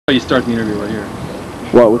You start the interview right here.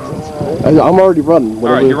 Well, I'm already running.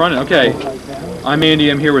 All right, you're running. Okay. I'm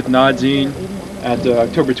Andy. I'm here with Nod Zine at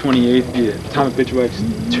October 28th, the Atomic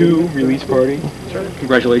Bitchwax 2 release party.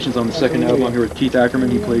 Congratulations on the second album. I'm here with Keith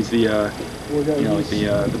Ackerman. He plays the,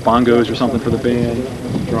 the bongos or something for the band,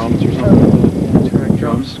 drums or something.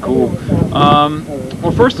 Drums, cool.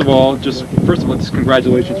 Well, first of all, just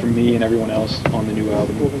congratulations from me and everyone else on the new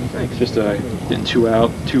album. Thanks. Just getting two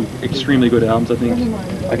extremely good albums. I think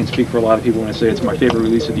I can speak for a lot of people when I say it's my favorite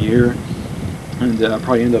release of the year, and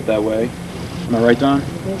probably end up that way. Am I right, Don?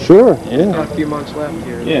 Sure. Yeah. Got a few months left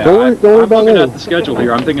here. Yeah. I'm looking at the schedule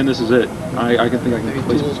here. I'm thinking this is it. I can think I can.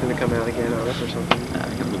 Maybe Tool's going to come out again on us or something. I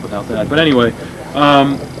can live without that. But anyway,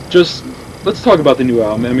 just. Let's talk about the new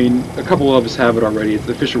album. I mean, a couple of us have it already.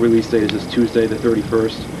 The official release date is this Tuesday, the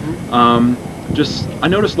 31st. I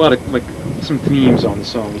noticed a lot of, some themes on the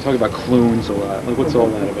song. You talk about clones a lot. What's all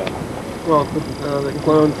that about? Well, the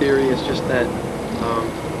clone theory is just that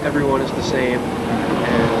everyone is the same,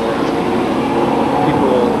 and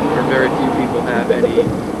very few people have any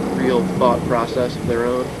real thought process of their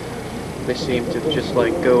own. They seem to just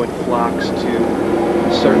go in flocks to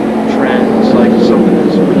certain trends, like something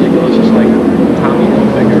that's ridiculous, just like Tommy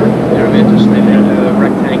Hilfiger. You know what I mean? Just they make a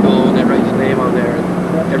rectangle and they write his name on there,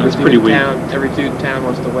 and every dude in town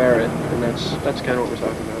wants to wear it, and that's kind of what we're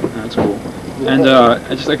talking about. That's cool. And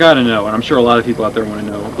I gotta know, and I'm sure a lot of people out there want to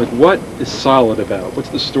know, what is Solid about? What's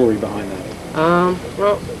the story behind that?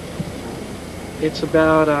 Well, it's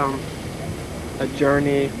about a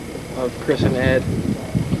journey of Chris and Ed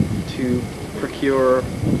to procure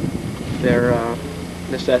their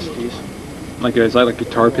necessities. Is that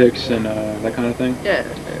guitar picks and that kind of thing? Yeah.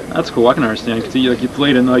 That's cool. I can understand. Cause you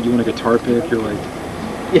late at night, you want a guitar pick. You're like,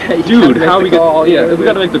 yeah, dude, how we got? Yeah, we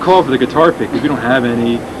got to make the call for the guitar pick because we don't have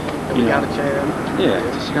any. You gotta jam. Yeah,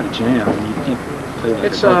 you gotta jam. You can't play that.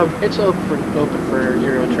 It's open for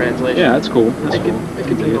Euro translation. Yeah, that's cool. It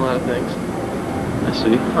could mean a lot of things. I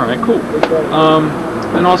see. All right, cool.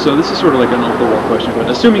 And also, this is sort of like an off-the-wall question, but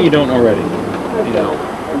assuming you don't already,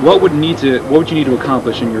 what would you need to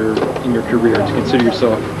accomplish in your career to consider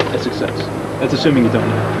yourself a success? That's assuming you don't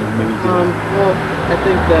know. Maybe you do. Well, I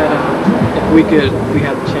think that if we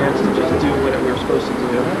had the chance to just do what we were supposed to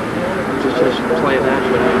do, just play that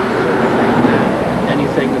way, I think that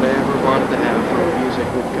anything that I ever wanted to have from music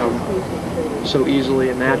would come so easily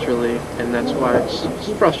and naturally, and that's why it's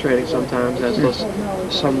frustrating sometimes as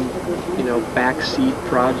some backseat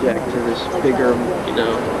project to this bigger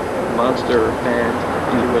monster band,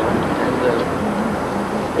 if you will, and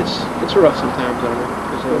it's rough sometimes on it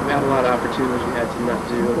because we had a lot of opportunities we had to not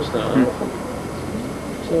do and stuff.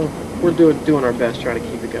 So we're doing our best trying to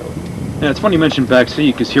keep it going. Yeah, it's funny you mentioned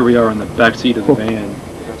backseat because here we are in the backseat of the band,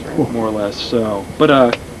 more or less. So, but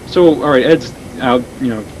all right, Ed's out,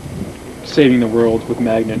 saving the world with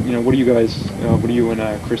Magnet. What are you guys? What are you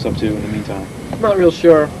and Chris up to in the meantime? I'm not real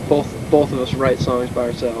sure. Both of us write songs by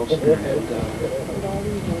ourselves, and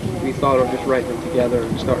we thought of just writing them together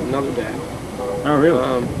and starting another band. Oh, really?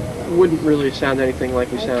 It wouldn't really sound anything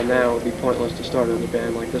like we sound now. It would be pointless to start another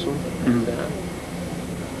band like this one. Mm-hmm.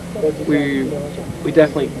 And, we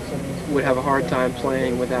definitely would have a hard time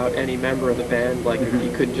playing without any member of the band.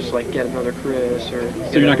 You couldn't just get another Chris or.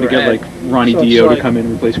 So you're not going to get Ronnie Dio to come in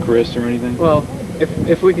and replace Chris or anything? Well,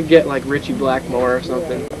 if we could get Richie Blackmore or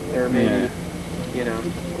something, or maybe I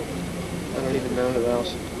don't even know who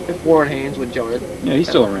else. If Warren Haynes would join. Yeah, he's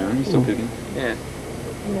still around. He's still kicking. Yeah.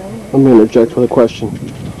 Let me interject with a question.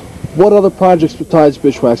 What other projects besides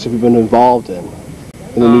Bitchwax have you been involved in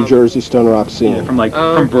the New Jersey stoner rock scene? Yeah,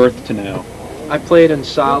 from birth to now. I played in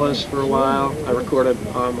Solace for a while. I recorded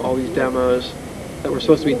all these demos that were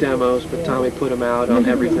supposed to be demos, but Tommy put them out on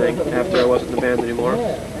everything after I wasn't in the band anymore,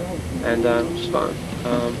 and it was fun.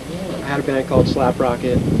 I had a band called Slap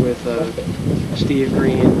Rocket with Steve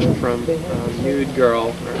Green from Nude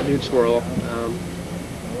Swirl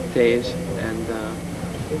days, and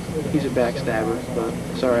he's a backstabber, but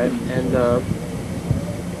it's alright. And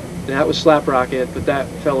that was Slap Rocket, but that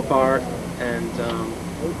fell apart, and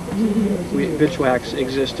Bitchwax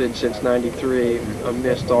existed since '93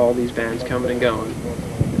 amidst all these bands coming and going,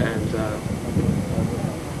 and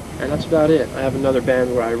that's about it. I have another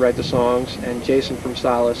band where I write the songs, and Jason from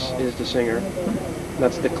Solace is the singer.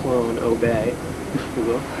 That's the clone Obey.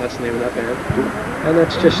 That's the name of that band, and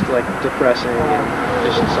that's just depressing and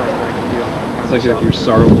just something I can do. It's like your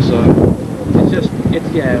sorrowful side.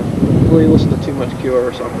 Well, you listen to too much Cure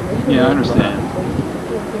or something. Yeah, I understand.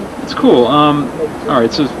 It's cool. All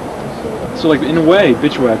right, so in a way,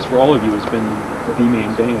 Bitchwax for all of you has been the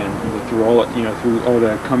main band through all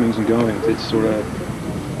the comings and goings. It's sort of,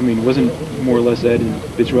 wasn't more or less Ed and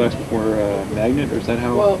Bitchwax before Magnet, or is that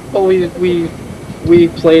how? Well, we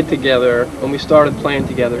played together. When we started playing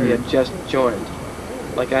together, he had just joined.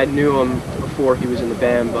 Like, I knew him before he was in the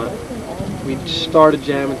band, but we started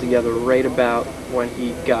jamming together right about when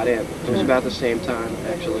he got in. It was about the same time,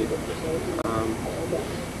 actually.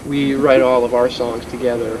 We write all of our songs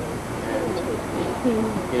together,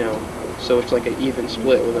 and, you know, so it's like an even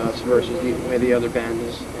split with us versus the way the other band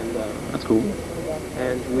is. And that's cool.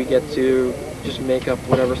 And we get to just make up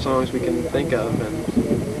whatever songs we can think of, and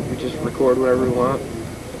we just record whatever we want.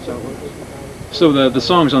 That's how it works. So the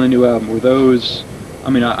songs on the new album, were those, I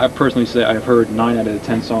mean, I personally say I've heard 9 out of the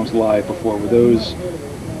 10 songs live before. Were those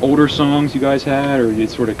older songs you guys had, or did it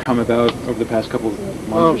sort of come about over the past couple of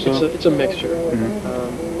months or so? It's a mixture.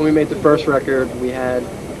 When we made the first record, we had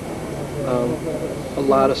a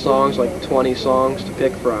lot of songs, like 20 songs to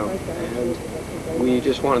pick from, and we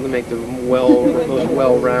just wanted to make the most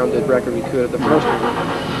well-rounded record we could at the first one.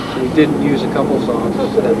 So we did use a couple songs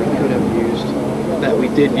that we could have used, that we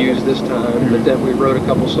did use this time, but then we wrote a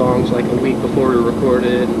couple songs like a week before we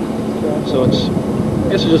recorded. So I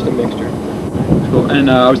guess it's just a mixture. Cool. And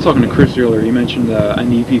I was talking to Chris earlier. You mentioned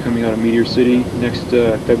an EP coming out of Meteor City next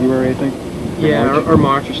February, I think. Or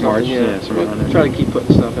March or something. March, yeah. Somewhere around there. Try to keep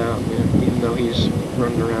putting stuff out, even though he's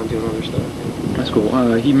running around doing other stuff. That's cool.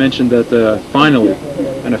 He mentioned that finally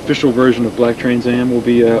an official version of Black Trans Am will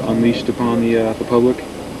be unleashed upon the public.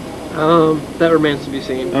 That remains to be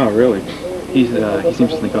seen. Oh, really? He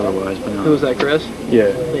seems to think otherwise, but no. Who was that, Chris?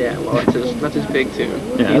 Yeah. Yeah. Well, that's his big tune.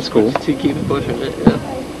 Yeah, that's cool. He keeps pushing it. Yeah.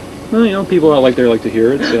 Well, you know, people out there like to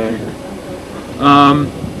hear it.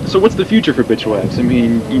 So what's the future for Bitchwax? I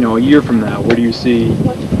mean, you know, a year from now, where do you see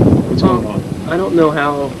what's going on? I don't know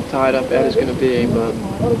how tied up Ed is going to be, but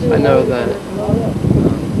I know that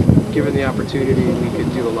given the opportunity, we could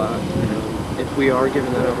do a lot. If we are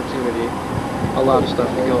given that opportunity, a lot of stuff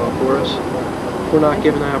could go on for us. If we're not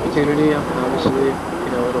given that opportunity, obviously,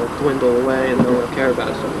 you know, it'll dwindle away and no one will care about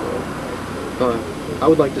us anymore. But I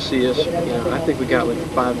would like to see us, you know, I think we got like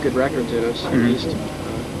 5 good records in us, at least.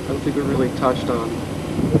 I don't think we really touched on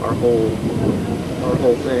our whole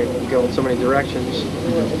thing. We go in so many directions.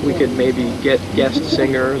 We could maybe get guest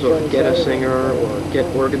singers, or get a singer, or get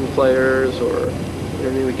organ players, or, you know,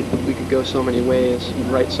 I mean, we could go so many ways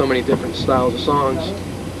and write so many different styles of songs.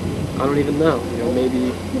 I don't even know. You know,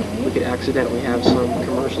 maybe we could accidentally have some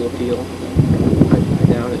commercial appeal. I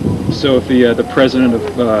doubt it. So if the president of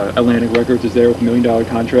Atlantic Records is there with $1 million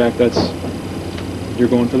contract, you're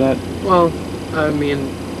going for that? Well, I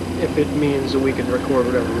mean, if it means that we can record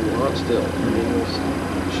whatever we want still, I mean,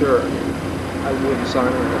 sure. I mean, I wouldn't sign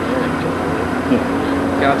on Atlantic. Yeah.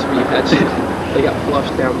 Godspeed. They got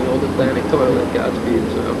flushed down the old Atlantic toilet, Godspeed.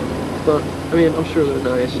 So, but I mean, I'm sure they're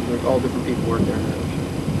nice, and like all different people work there now.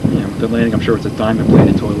 Yeah, with Atlantic, I'm sure it's a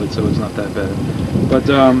diamond-plated toilet, so it's not that bad. But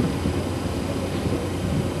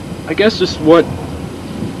I guess just what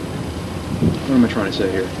am I trying to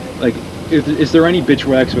say here? Like, is there any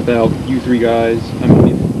Bitchwax without you 3 guys? I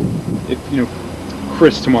mean, if you know,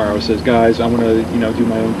 Chris tomorrow says, guys, I want to, you know, do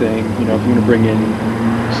my own thing. You know, if you want to bring in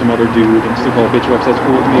some other dude and still call it Bitchwax, that's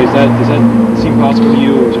cool with me. Does that seem possible to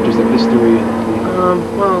you, or is it just like history?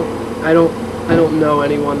 Well, I don't know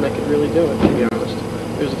anyone that could really do it, to be honest.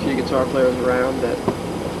 There's a few guitar players around that,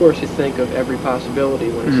 of course, you think of every possibility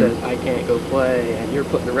when he says, I can't go play, and you're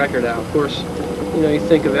putting a record out. Of course, you know, you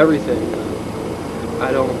think of everything.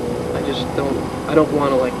 I don't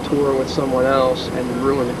want to like tour with someone else and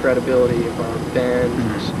ruin the credibility of our band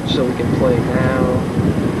so we can play now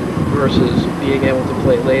versus being able to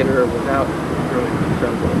play later without ruining the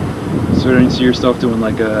credibility. So don't you see yourself doing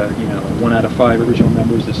like a, you know, 1 out of 5 original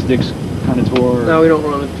members, the Styx kind of tour? Or? No, we don't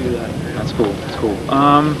want to do that. That's cool. That's cool.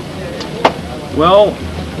 Well,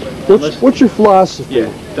 what's your philosophy?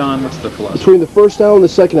 Yeah, Don, what's the philosophy? Between the first album and the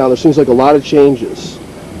second album, there seems like a lot of changes.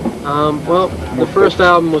 Well, the first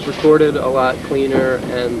album was recorded a lot cleaner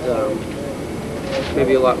and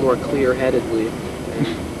maybe a lot more clear-headedly.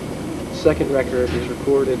 The second record was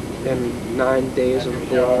recorded in 9 days of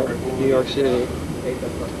New York City.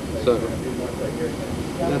 So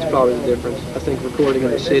that's probably the difference. I think recording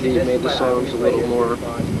in the city made the songs a little more,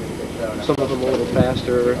 some of them a little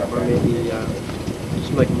faster, or maybe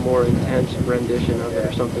just like a more intense rendition of it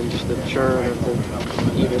or something, just the churn of the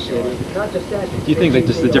evil city. Do you think that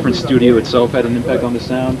just the different studio itself had an impact on the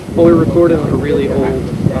sound? Well, we recorded on a really old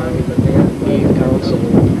Neve console,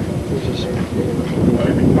 which is and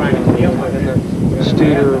the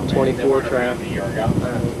Studer 24 track,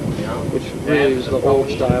 which really is the old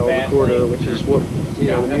style recorder, which is what, you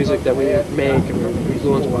know, the music that we make and were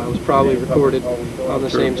influenced by was probably recorded on the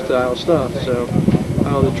same style stuff. So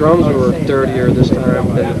Oh, the drums were dirtier this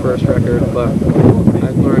time than the first record, but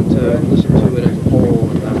I've learned to listen to it as a whole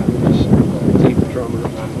and not just critique the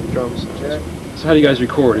drums. So how do you guys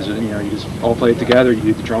record? Is it, you know, you just all play it together? You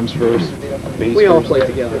do the drums first, bass We all first? play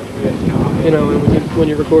together. You know, and when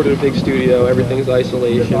you record at a big studio, everything's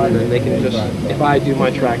isolation, and they can just, if I do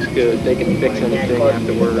my tracks good, they can fix anything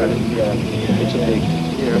afterward. It's a big,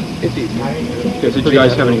 you know, it's easy. Okay, so did you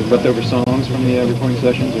guys have any leftover songs from the recording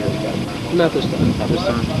sessions, or Not this time. not this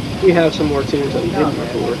time? We have some more tunes that we didn't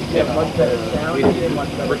record. We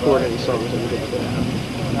didn't record any songs that we didn't.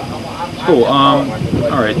 Cool. All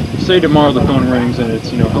right. Say tomorrow the phone rings and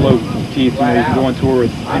it's, you know, hello Keith, you know, you can go on tour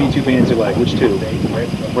with any two bands you like. Which two?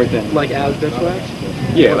 Right then. Like As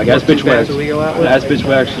Bitchwax? Yeah, like As What two Bitchwax. bands do we go out with? As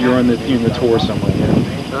Bitchwax, you're on the tour somewhere. Yeah.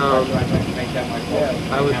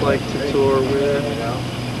 I would like to tour with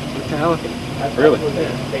Metallica. Really?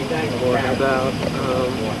 Yeah. Or how about, I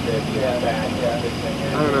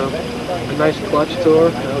don't know, a nice Clutch tour.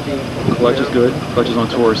 That would be. Clutch is good. Clutch is on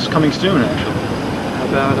tour. It's coming soon, actually. How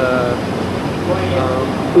about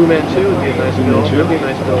Fu Manchu would be a nice bill. Would be a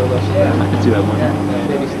nice bill with us. I can see that one.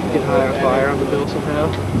 Maybe get High on Fire on the bill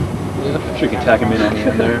somehow. Yeah. I'm sure you can tack him in on the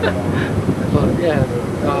end there. But yeah,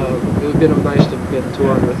 it would have been nice to get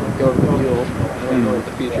touring with Government Mule. I don't know what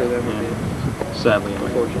the future of them would be. Sadly, anyway.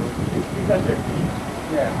 Unfortunately.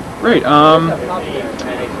 Great.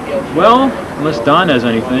 Well, unless Don has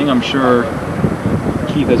anything, I'm sure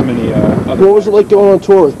Keith has many other. What was it like going on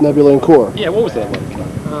tour with Nebula and Core? Yeah, what was that like?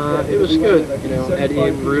 It was good. You know, Eddie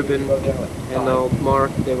and Ruben and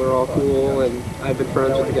Mark, they were all cool, and I've been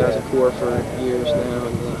friends with the guys at Core for years now,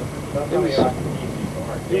 and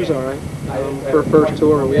it was all right. For a first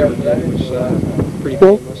tour we ever did, it was pretty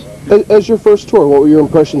painless. As your first tour, what were your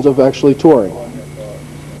impressions of actually touring?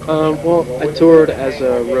 Well, I toured as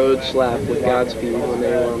a road slap with Godspeed when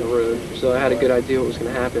they were on the road, so I had a good idea what was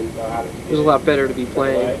going to happen. It was a lot better to be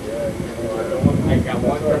playing. I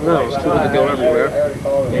don't know, it was cool to go everywhere.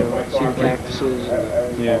 You know, see the cactuses,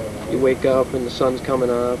 and you wake up and the sun's coming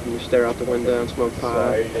up, and you stare out the window and smoke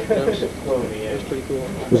pot. You know, it was pretty cool.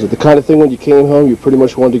 Was it the kind of thing when you came home you pretty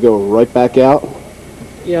much wanted to go right back out?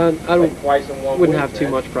 Yeah, I wouldn't have too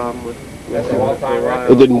much problem with it for a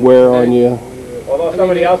while. It didn't wear on you? Although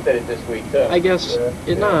somebody else did it this week too. I guess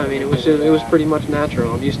it was pretty much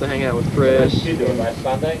natural. I'm used to hang out with Chris. You doing last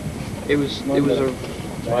Sunday? It was I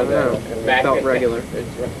don't know. It felt regular.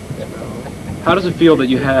 How does it feel that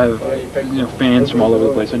you have, you know, fans from all over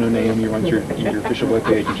the place? I know Naomi runs your official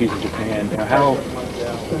webpage and she's in Japan. You know, how?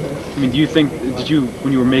 I mean, do you think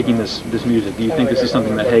when you were making this music, do you think this is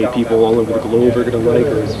something that, hey, people all over the globe are gonna like,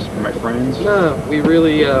 or is this for my friends? No, we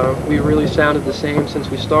really sounded the same since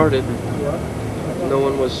we started. No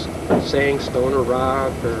one was saying stoner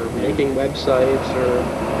rock or making websites or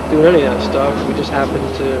doing any of that stuff. We just happened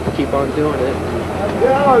to keep on doing it. We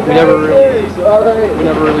never really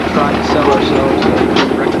tried to sell ourselves to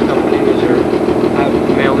record companies or have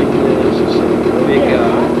mailing lists or big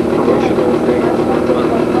promotional thing.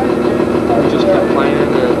 We just kept playing,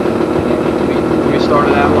 and we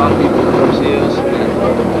started out, a lot of people would come see us,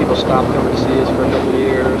 and people stopped coming to see us for a couple of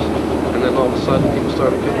years. And then all of a sudden, people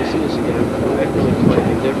started coming to see us again. We didn't really do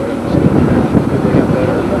anything different. So we got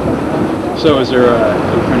better. So is there are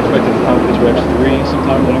you trying to expect Atomic Bitchwax 3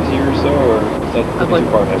 sometime in the next year or so, or is that too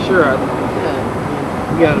far ahead? Sure. Yeah,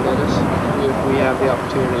 we got it in us. If we have the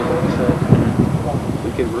opportunity, like I said, we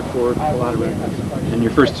could record a lot of records. And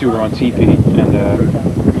your first two were on TP, and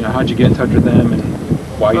you know, how'd you get in touch with them, and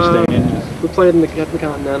why you staying? We played in the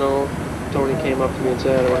Continental. Tony came up to me and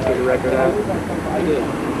said, I want to get your record out. I did.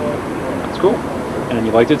 That's cool. And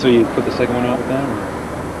you liked it, so you put the second one out with them?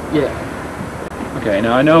 Or? Yeah. Okay,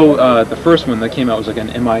 now I know the first one that came out was like an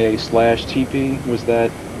MIA/TP. Was that?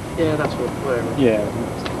 Yeah, that's whatever. Yeah,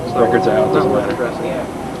 the record's out. Not worth addressing.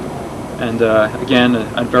 And again,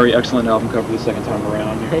 a very excellent album cover the second time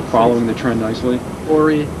around. You're following the trend nicely.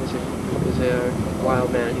 Ori is a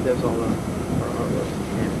wild man. He does all the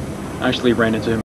artwork. I actually ran into him